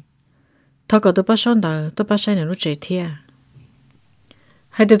里他搞tụi bác sáu的tụi bác sáu能路chế贴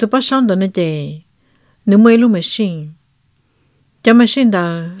还得tụi bác sáu的那些nếu mấy lúc mới sinh cho mới sinh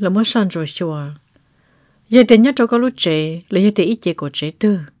đó là mới sinh rồi chưa giờ tiền nhất cho có lúc chế là giờ tiền ít chế của chế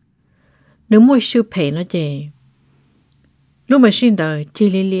tư nếu mới siêu phê nó chế lúc mới sinh đó chỉ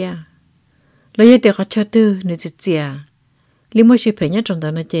liaแล้วยังเด็กเขาเชื่อตื้อในจิตเจียลิมวยชีเพย์เนี่ยจงเดิ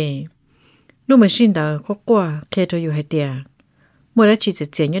นนะเจลูกมันชินเดอก็กว่าเคยตัวอยู่ให้เดียมัวแล้วจีจิต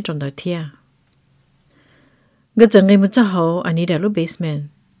เจียเนี่ยจงเดินเทียก็จังไงมันจะหาอันนี้เดี๋ยวลูกเบสเมน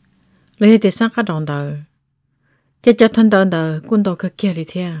แล้วยังเด็กสร้างกระดองเดอจะทันเดินเดอกุนโตก็เกี่ยลิ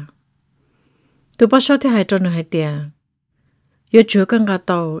เทียตัวป้าชอบที่หายจนให้เดียยอดชัวกันกาโ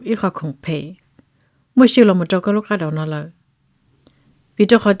ตอีกของเพย์มัวชิวเรามันจะก็ลูกกระดองนั่นแหละvì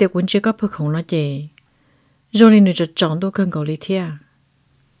cho họ tiệc quân chế các phước không nói gì rồi nên được chọn đôi cơn cầu lý thia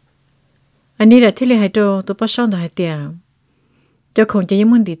anh đi là thiết lý hai trâu tôi bắt xong được hai tiệc cho không chỉ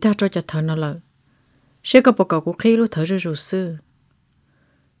những món đi ta cho thợ nó lợi sẽ có bộ cầu của khi lúc thợ rồi sư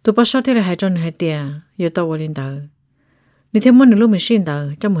tôi bắt xong thiết lý hai trâu hai tiệc giờ tàu vào lên tàu nếu thêm món nữa lúc mình xin tàu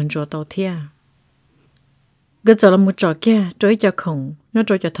cho mình cho tàu thia cái giờ là một trò kia trôi cho không nó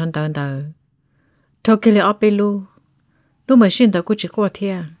trôi cho thằng tàu tàu thâu kia là ốp luôn lúc mà xin tao cũng chỉ qua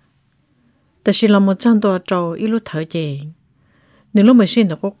thia,แต่xin làm một trămตัวtrâu ít lúc thở gì, nếu lúc mà xin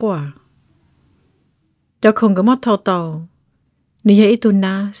tao có qua, cho không có mất thâu tàu, nếu ít tu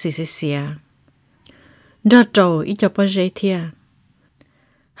na xì, ra trâu ít cho bao giờ thia,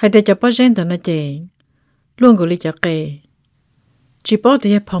 hay để cho bao giờ tao nói gì, luôn gọi đi cho kề, chỉ bảo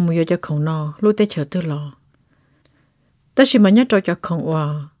thì phòng mùi cho không nó lúc để chờ tư lò, ta xin mà nhớ trâu cho không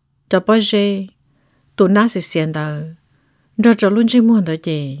qua, cho bao giờ tu na xì tao rồi cho luôn chỉ muốn đó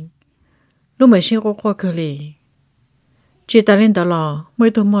chị lúc mà xin qua cửa lì chị ta lên đó lò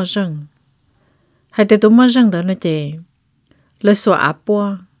mới tôi mua rừng hay để tôi mua rừng đó nữa chị lấy sữa áp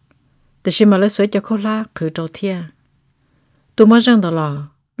bua để xin mà lấy sữa cho cô lá khử trâu thia tôi mua rừng đó lò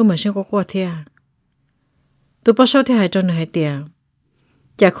lúc mà xin qua thia tôi bắt sau thì hai trâu nữa hai tiền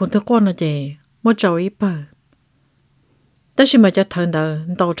chả không thức quan đó chị mua trâu ít bờ tất xin mà cho thằng đó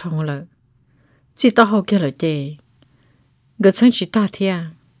đau trong lại chỉ tao hậu kia là chị người sáng chỉ ta thia,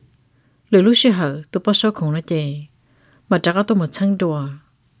 lời lúc xưa hở tôi bắt số không nói gì, mà chắc có tôi một sáng đùa,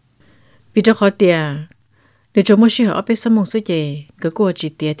 vì cho khỏi tiề, để cho mỗi xưa hở ở bên sân mông số gì, cái cô chỉ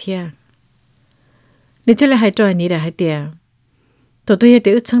tiề thia, nếu thế là hai trò này là hai tiề, tôi hay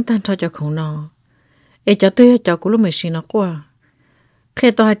tự ức sáng tan cho không nó, ấy cho tôi cho cô lúc mình xin nó qua,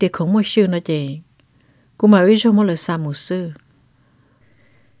 khi tôi hai tiề không mỗi xưa nói gì, cô mà ý cho mỗi lời xa một xưa,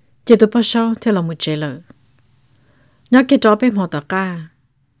 chỉ tôi bắt số theo lòng một chế lợi. Nhớ cái trò bên họ tao ca,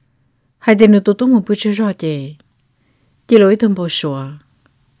 hai đứa nữa tôi một bữa chưa rõ gì, chỉ lối thầm bao sủa,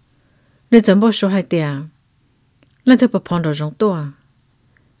 nếu chẳng bao sủa hai đứa, lên tôi bật phong đồ rong tua,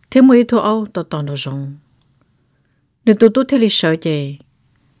 thế mới thua âu tao toàn đồ rong, nếu tôi thấy lịch sợ gì,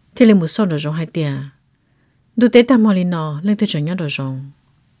 thế là một son đồ rong hai đứa, tôi thấy ta mò lên nọ lên tôi chẳng nhớ đồ rong,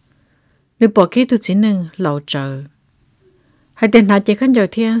 nếu bỏ kia tôi chỉ nên lẩu chờ, hai tên nào chỉ khăn giờ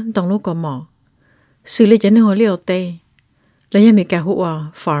thiên đồng lúc có mỏ xử lý cho nên họ liều tê lấy nhà mình cả hộ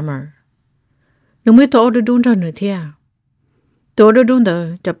farmer nếu mới tổ được đun ra nữa thiên tổ được đun đó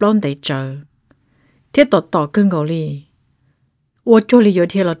cho plon để chờ thiết tỏ cưng gạo li ô cho li giờ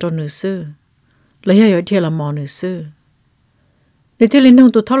thiên là cho nữ sư lấy nhà giờ thiên là mỏ nữ sư nếu thiên linh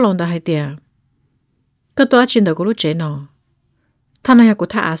hông tụt thoát lòng đã hai tiền cái tổ trên đầu của lúc trẻ nó thằng này của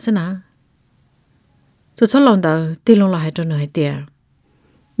thà xin à tụt thoát lòng đã tiền lòng là hai cho nữ hai tiền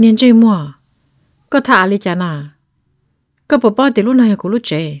nhìn chơi mua có thà li chả na có bỏ bỏ tiền lúc này của lúc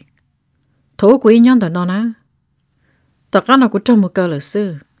trẻ thổ của nhân đó nó na tất cả nó cũng trong một cơ là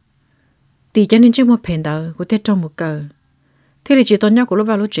sư tỷ cho nên chơi mua phèn đó của tết trong một cơ thế thì chỉ tao nhau của lúc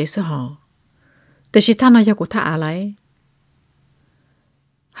vào lúc trẻ sư họแต่สิท่านนายกท่าอะไร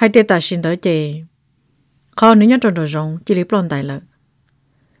ให้เตตาชินตัวเจเขาเนื้อจนตัวจงจิริปลอนได้ละ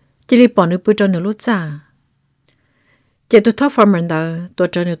จิริปอนนึกปุจจนนึกรู้จ้าเจตัวท้อฟอร์มันเดอตัว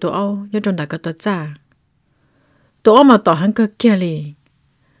จนนึกตัวเอายจนได้ก็ตัวจ้าตัวเอามาต่อหันก็เกี่ยเลย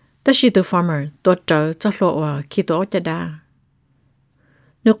แต่สิตัวฟอร์มันตัวเจอจะหลอกว่าคิดตัวจะได้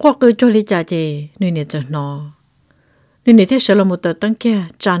นึกว่าคือจลิจ่าเจนึกเนี่ยจะนอนึกเนี่ยที่เสลมุตตั้งแก่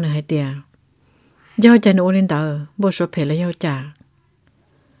จานนึกให้เดียdo cha nô lên tờ bố số phê là do cha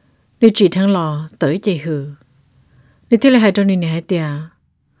nếu chỉ thằng lò tới chị hử nếu thế là hai trăm này hai tia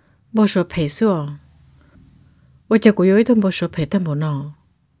bố số phê xưa bố cha của yếu thằng bố số phê thằng bố nọ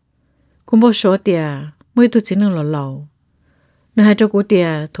cũng bố số tia mới tôi chỉ năng lò lò nếu hai trăm của tia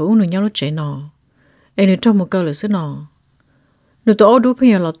thủ nửa nhau lúc trẻ nọ em nếu trong một câu là xứ nọ nếu tôi đủ bây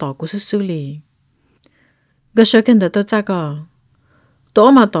giờ lò tỏ của xử lý cái số kiện tôi cha có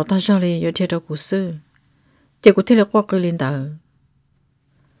tổ mà tỏ ta cho li yo thiệt cho cụ sư chỉ cụ thiệt là qua cái linh đạo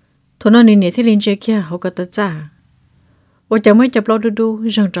thôi nó nên thiệt linh chơi kia họ có tất cả ở chẳng mấy chập lo đu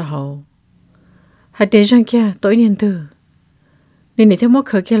răng cho họ hai tên răng kia tối niên tư nên thiệt mất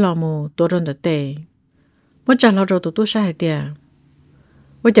khởi kia lò mù tổ rần đợt tệ mất trả lo rồi tụi sai hai tiền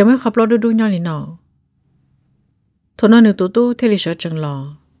ở chẳng mấy khắp lo đu nhau liền nọ thôi nó nếu tụi thiệt là sợ chẳng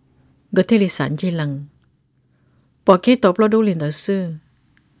lò gỡ thiệt là sản chi lằng bỏ cái tốp lo đủ liền đó sư,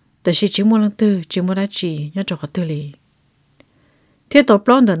แต่สิchỉ muốn lần tư chỉ muốn đã chỉ nhớ cho họ tư li, thế tốp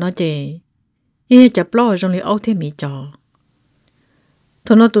lo đó nó chỉ, ý chập lo trong li áo thế mỹ trò,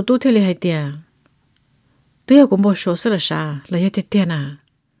 thôi nó tụt thế li hay tiền, tôi cũng một số là sao, là như thế tiền à,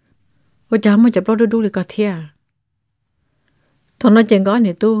 ôi cha mà chập lo đủ li có thiệt, thôi nó chỉ có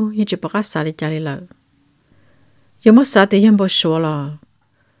này tu, như chỉ bảo cái sao để trả lại, giờ mất sao thì em bảo số là,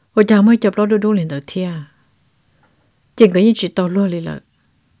 ôi cha mới chập lo đủ liền đó thiệt. Chẳng có những chuyện tao luôn đi lợi.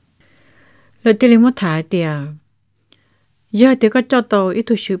 Lợi tiền liền mất thải tiền. Giờ thì có cho tao ít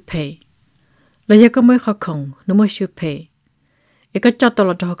thôi siêu pay. Lợi giờ có mới khó khăn, nó mới siêu pay. Ít có cho tao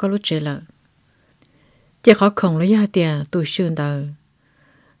là cho có lúc chế lợi. Chỉ khó khăn là giờ tiền tụi siêu tao.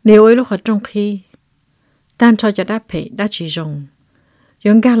 Nếu ấy lúc họ trong khi tan cho đã pay đã chỉ dùng.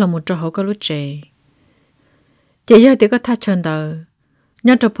 Giống ga là một trò họ có lúc chế. Chỉ giờ thì có thắt chân tao.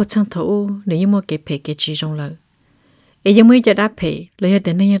 Nhớ cho bộ chân thủ nếu như mua cái pay cái chỉ dùng lợi. Ấy giờ mới cho đã phê, lấy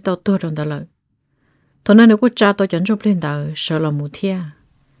tiền này tao tua trong đó lợi. Thôi nên nếu có cha tao chọn chụp lên đó, sợ là mù thia.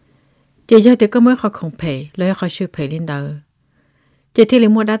 Chỉ giờ thì có mới khó không phê, lấy khó siêu phê lên đó. Chỉ thì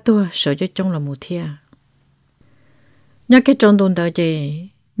liền mua đã tua, sợ cho trong là mù thia. Nhớ cái trong đồn đó chỉ,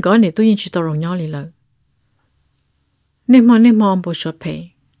 gọi này tôi nhìn chỉ tao rồng nhau liền lợi. Nên mà bố số phê.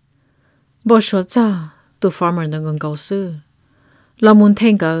 Bố số cha, tụi farmer đang gần cầu sư. Là muốn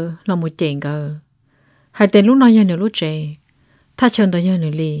thêm cờ, là muốn chèn cờ. Hai tên lúc nói như lúc trẻ, ta chân đó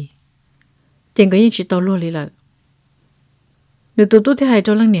như lì, chẳng có những chuyện tao luôn lì lại. Nếu tụi thì hai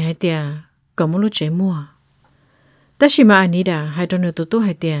trâu lăng này hai tia, còn một lúc trẻ mua. Ta chỉ mà anh đi đã hai trâu nếu tụi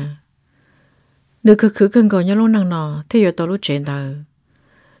hai tia. Nếu khứ cần gọi nhau lúc năng nọ, thì giờ tao lúc trẻ tao.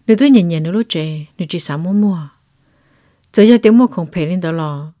 Nếu tụi nhẹ nếu lúc trẻ, nếu chỉ sáng mua. Giờ giờ tiếng mua không phải lên đó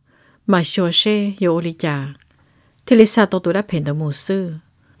lò, mà xua xe, giờ ô lì chả. Thì lý sao tụi đã phèn đó mùa sư.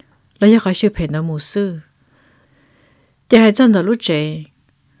 Lấy khỏi siêu phèn đó mù sư, chỉ hai chân đó lúc trẻ,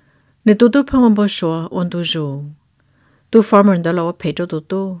 nếu tụi phong bao số ôn tụi rủ, tụi farmer đó là phê cho tụi,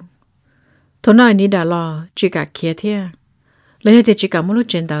 thôi nói ní đã lo chỉ cả kia thế, lấy thì chỉ cả một lúc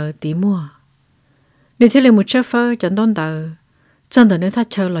trên đó tí mua, nếu thế là một chiếc phơi chẳng đón đó, chân đó nếu thắt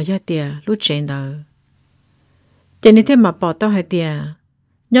chơi là do tiền lúc trên đó, chỉ nếu thế mà bỏ tao hai tiền,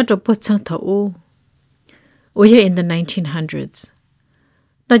 nhớ cho bớt sang thấu, ôi in the 1900s.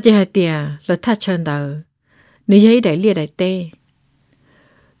 Nó chỉ hai tia là thắt chân đầu, nếu giấy đại lia đại tê,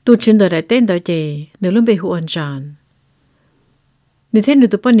 tu chuyên đời đại tên đó chỉ nếu luôn bị hụt an toàn, nếu thế nếu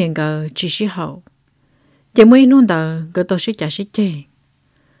tụi bọn niệm gờ chỉ sĩ hậu, chỉ mới nôn đầu gờ tôi sĩ trả sĩ chê,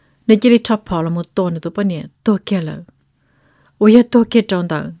 nếu chỉ đi top là một tuần nếu tụi bọn niệm tôi kia là, ôi ya tôi kia trong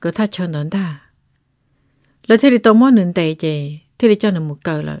đó cứ thắt cho nó ta lấy thế thì tôi muốn nương tệ gì thế thì cho nó một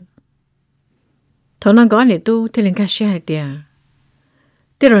cờ lại thằng nó có này tu thế liền cá xe hai tiền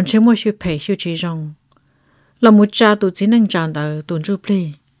thế rồi chỉ mua siêu pay siêu chỉ rong là một cha tụ chỉ năng chọn đó tuần chu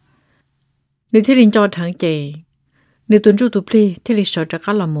plei nếu thế liền cho thằng chị nếu tuần chu tụ plei thế liền sợ chắc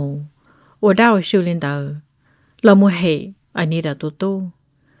là mù ở đâu siêu lên đó là một hệ anh đi đã tu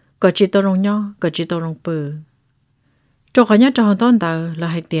có chỉ tao rong nhau có chỉ tao rong bự cho họ nhớ cho họ tao đó là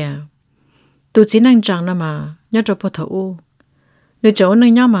hai tiền tụ chỉ năng chọn là mà nhớ cho phật thủ nếu chỗ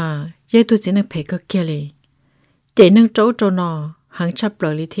năng nhau mà vậy tụ chỉ năng phải có kia liền chỉ năng chỗ nó hàng chấp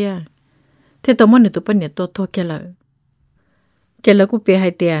lời lý thia thế tao muốn được tụ bên này tôi kia là cũng bị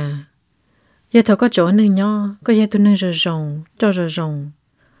hai tiền giờ thầu có chỗ năng nhau có giờ tụ năng rồng cho rồng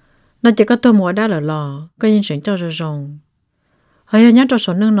nó chỉ có tôi mua đã là lò có những chuyện cho rồng hay nhớ cho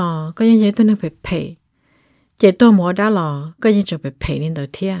số năng nó có những tụ năng phải chỉ tôi mua đã lò có những chuyện phải nên đầu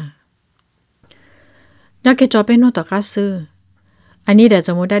thia nhớ cái cho bên nó tao cá sư anh đi để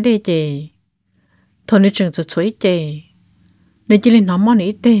cho mua đã đi chị thôi nếu chừng cho chuối chị nếu chỉ lên nó món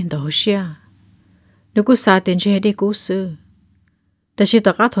ít tiền đồ xia nếu cứ xa tiền chơi đi cú sưแต่สิต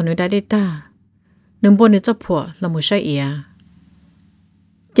อกาถอนได้ได้ตานึงบนนี่จะผัวละมือใช่เอีย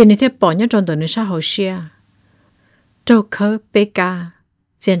เจนี่เทปอนยจนตัวนึงชาโฮเชียโจเคเปกา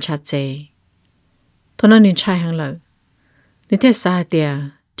เจียนชาเจทนนั้นนินชายหังเลยนี่เทสาเตีย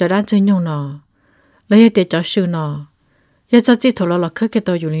จะด้านเจยงนอแล้วยเตียจะชื่อนอยจะจีถอละเคเก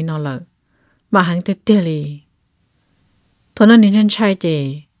ตัวอยู่นี่นอเลยมาหังเตียลีทนนั้นนินชายเจ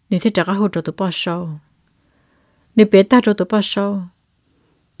นี่เทจะก้าหูตัวป้าโซนี่เปตาตัวป้าโซ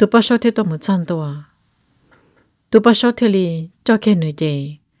tụi bác số thế tôi một trăm tuổi tụi bác số thế li cho cái người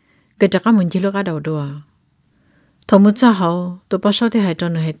gì cái chắc có muốn chỉ lúc ở đầu đùa thằng một trăm hậu tụi bác số thế hai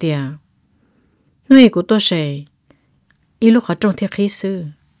trăm người hai tiền nuôi của tôi sẽ ít lúc họ trồng thiệt khí sư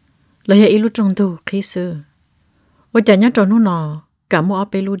lấy ít lúc trồng đủ khí sư ôi chả nhớ trồng nó nọ cả mua áo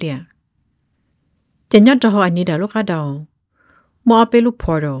lu địa chả nhớ cho họ anh đi đã lúc ở đầu mua áo lu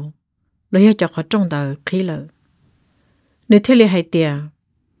portal lấy cho họ trồng đầu khí lợi nếu thế li hai tiền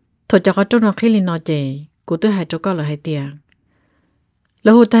thôi cho họ trông nó khi lên nó chè, cụ tôi hai chỗ có là hai tiền.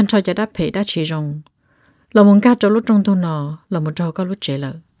 Là hồ tan cho đã phê đã chỉ rong, là muốn cá cho lúc trong tôi nó là một trò có lúc chè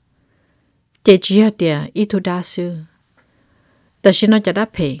lợ. Chè chỉ hai tiền ít thu đa sư,แต่xin nó cho đã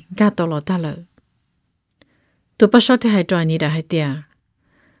phê cá to lọ ta lợ. Tôi bắt số thì hai trò này đã hai tiền,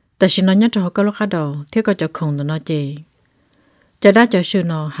แต่xin nó nhớ cho họ có lúc khác đầu, thiếu có cho không được nó chè. Cho đã cho sư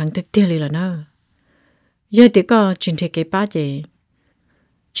nó hàng tới tiền là nó. Giờ thì có trình thể cái ba chè.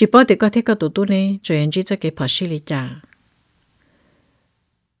 Chỉ bảo để có thể có tụi này rồi anh chỉ cho cái phật sĩ lý trả.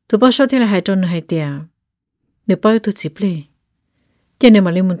 Tụi bảo số thì là hai trăm hai tiền, nếu bao tụi chỉ plei, cho nên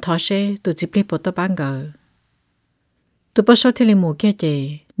mà lên muốn tháo xe tụi chỉ plei bỏ tao bán gờ. Tụi bảo số thì là mua kia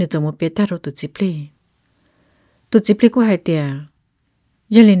chè, nếu trong một biết ta rồi tụi chỉ plei của hai tiền,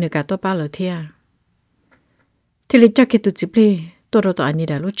 giờ lên được cả tao bán lợn thia. Thì lấy cho cái tụi chỉ plei, tôi rồi tụi anh đi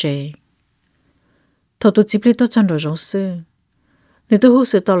đã lúc chè. Thầu tụi chỉ plei tôi chọn rồi giống sư. Nếu tôi hút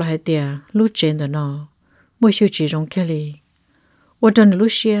sự to là hai tiền, lúc trên đó nó, mỗi chiều chỉ rong kia li, ở trong lúc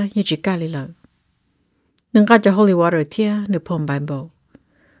xưa như chỉ cá li lợ. Đừng cá cho holy water thia, nếu phong Bible,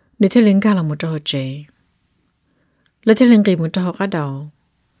 nếu thế linh cá là một trò hợp chế, lấy thế linh kỳ một trò hợp cá đầu,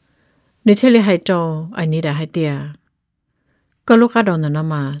 nếu thế linh hai trò anh đi đã hai tiền, có lúc cá đầu nó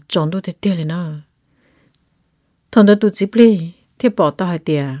mà chọn tôi thì tiền li nó, thằng đó tụi chỉ plei, thì bỏ tao hai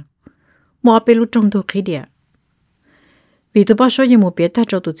tiền, mua bên lúc trong tôi khí địa. Vì tụi bác số như một biết ta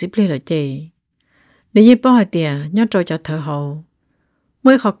cho tụi chỉ plei là gì, nếu như bao hai tiền nhớ cho thợ hậu,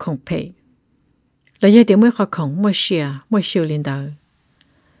 mới học không phải, là như tiền mới học không mới xia lên đời,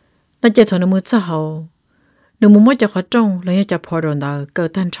 nó chỉ thằng nó mới cho hậu, nếu muốn mới cho họ trông là như cho phò đồn đời cơ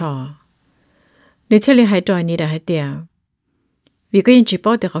tan trò, nếu thế là hai trò này đã hai tiền, vì cái gì chỉ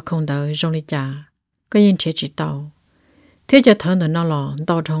bao tiền họ không đời trong lý trả, cái gì chỉ tàu, thế cho thợ nó lò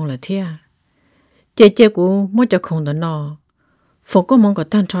tàu trong là thế, chế của mới cho không đời nó. Phong có mong có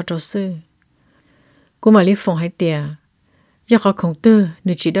tan cho sư, cô mà lấy phong hai tiền, do họ không tư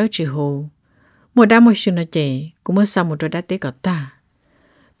nếu chỉ đỡ chỉ hồ, một đám một chuyện nói chị cũng mới xong một rồi đã tiếc cả ta,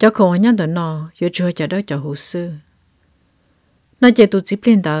 cho không nhắn tới nó, giờ chưa cho đỡ cho hồ sư, nói chị tụi chỉ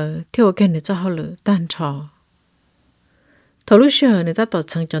lên tờ theo cái nữa cho họ lựa tan trò, thầu lúc xưa người ta tỏ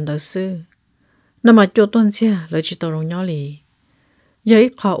sang chọn đỡ sư, nó mà cho tuân chia lời chỉ tao rong nhỏ lì, giờ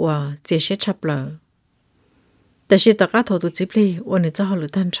ít họ và chỉ sẽ chấp lợ.แต่สิตะก้าโทตุจิปลีวันนี้จะหลุ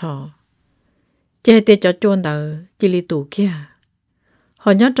ดทันชอเจเตจะจวนเดอจิลิตูเกียหอ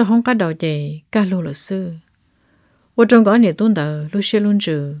ยอดจะห้องก้าดาวเจก้าลูละซื้อวันจงก็เนี่ยตุ้นเดอลูเชลุน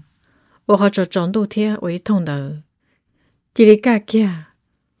จือว่าเขาจะจอนดูเทียไว้ทงเดอ chỉ đi cả kia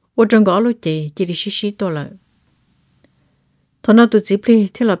ô trong gõ lúc chỉ đi xí xí to lại thằng nào tụi chỉ pli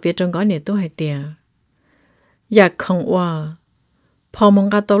thì là biết trong gõ này tôi hay tiềnอยากkhông quaพอมอง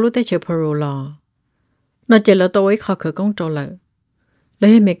กาโตรู้ได้เฉยพอรู้หรอน่าจะเราตัวไว้ขอคือกงโจเลยเลย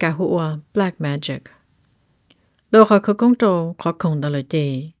ให้เมกาหัว black magic เราขอคือกงโจขอคงตลอดเจ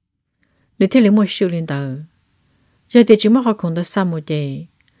หรือที่เหลือหมดชิวลินเตอร์ยาเดียจิมาขอคงตัวซ้ำหมดเจ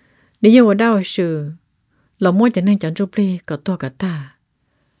นี่ยังว่าดาวชิวเราหมดจะนั่งจันจุปลีกับตัวกับตา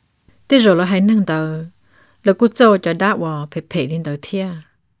ที่เราให้นั่งเตอร์แล้วกูโจจะด่าว่าเพ่ลินเตอร์เทีย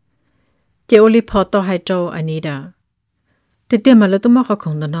เจ้าลิพอต่อให้โจอันนี้ด่าแต่เดี๋ยวมาแล้วต้องมาขอค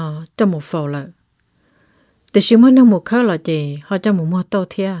งตัวน้อจะหมดฟอลเลยแต่ชิมันนั่งหมดเข้าหล่อเจเขาจะหมดมัวโต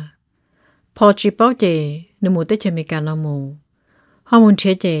เทียพอจีเป้าเจหนึ่งหมดได้จะมีการละหมูhọ muốn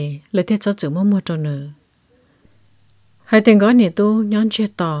chế chế lấy thế cho chữ mua cho nữa hai tên gói này tu nhón chế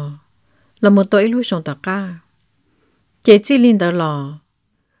tỏ là một tội lúa sống tạc ca chế chỉ linh đỡ lò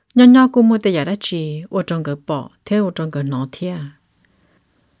nhón nhón cũng mua tay giả đã chỉ ở trong cái bỏ theo ở trong cái nọ thia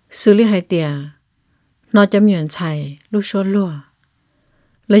xử lý hai tiền nó chấm nhuận chạy lúa số lúa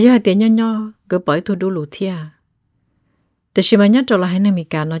lấy hai tiền nhón nhón cái bởi thu đủ lúa thiaแต่ชิมาnhát cho là hai năm mi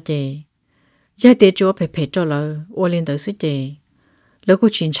cả nó chế hai tiền chúa phải cho là ở linh đỡ sức chếแล้วกู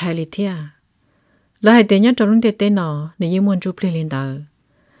ชินชายลิเทียแล้วให้เดียนจอรุ่นเตะหนอในยี่มวนจูพลีลินเดอร์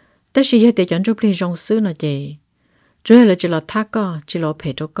แต่สิให้เดียนจูพลีจงซื้อหน่อเจช่วยเลยจิลทักก็จิลเพ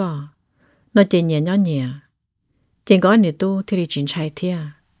จก็หน่อเจเนียนเนียเจงก็อันนี้ตู้ที่ลิชินชายเทีย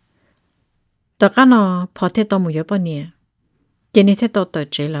แต่ก็นอพอเทตอมุยปนเนี่ยเจนี่เทตอเติร์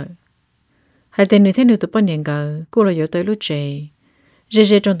เจเลยให้เดียนนี่เทนูตัวปนเนี่ยก็กูเลยอยู่ตัวลูกเจ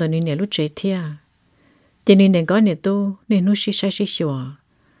จงตัวนี้เนี่ยลูกเจเทียchỉ nên đừng có nhiều tu nên nuôi xí xí xùa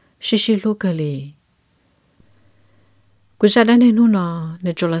xí lu cơ li cú cha đã nên nuôi nó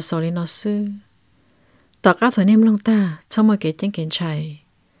nên cho là sầu lên nó sư tất cả thằng em long ta trong một cái chân kiến chạy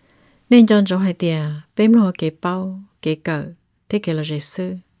nên chọn cho hai tia bém lo cái bao cái cờ thế cái là dễ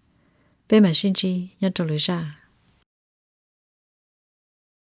sư bém mà xin chi nhận cho lưỡi ra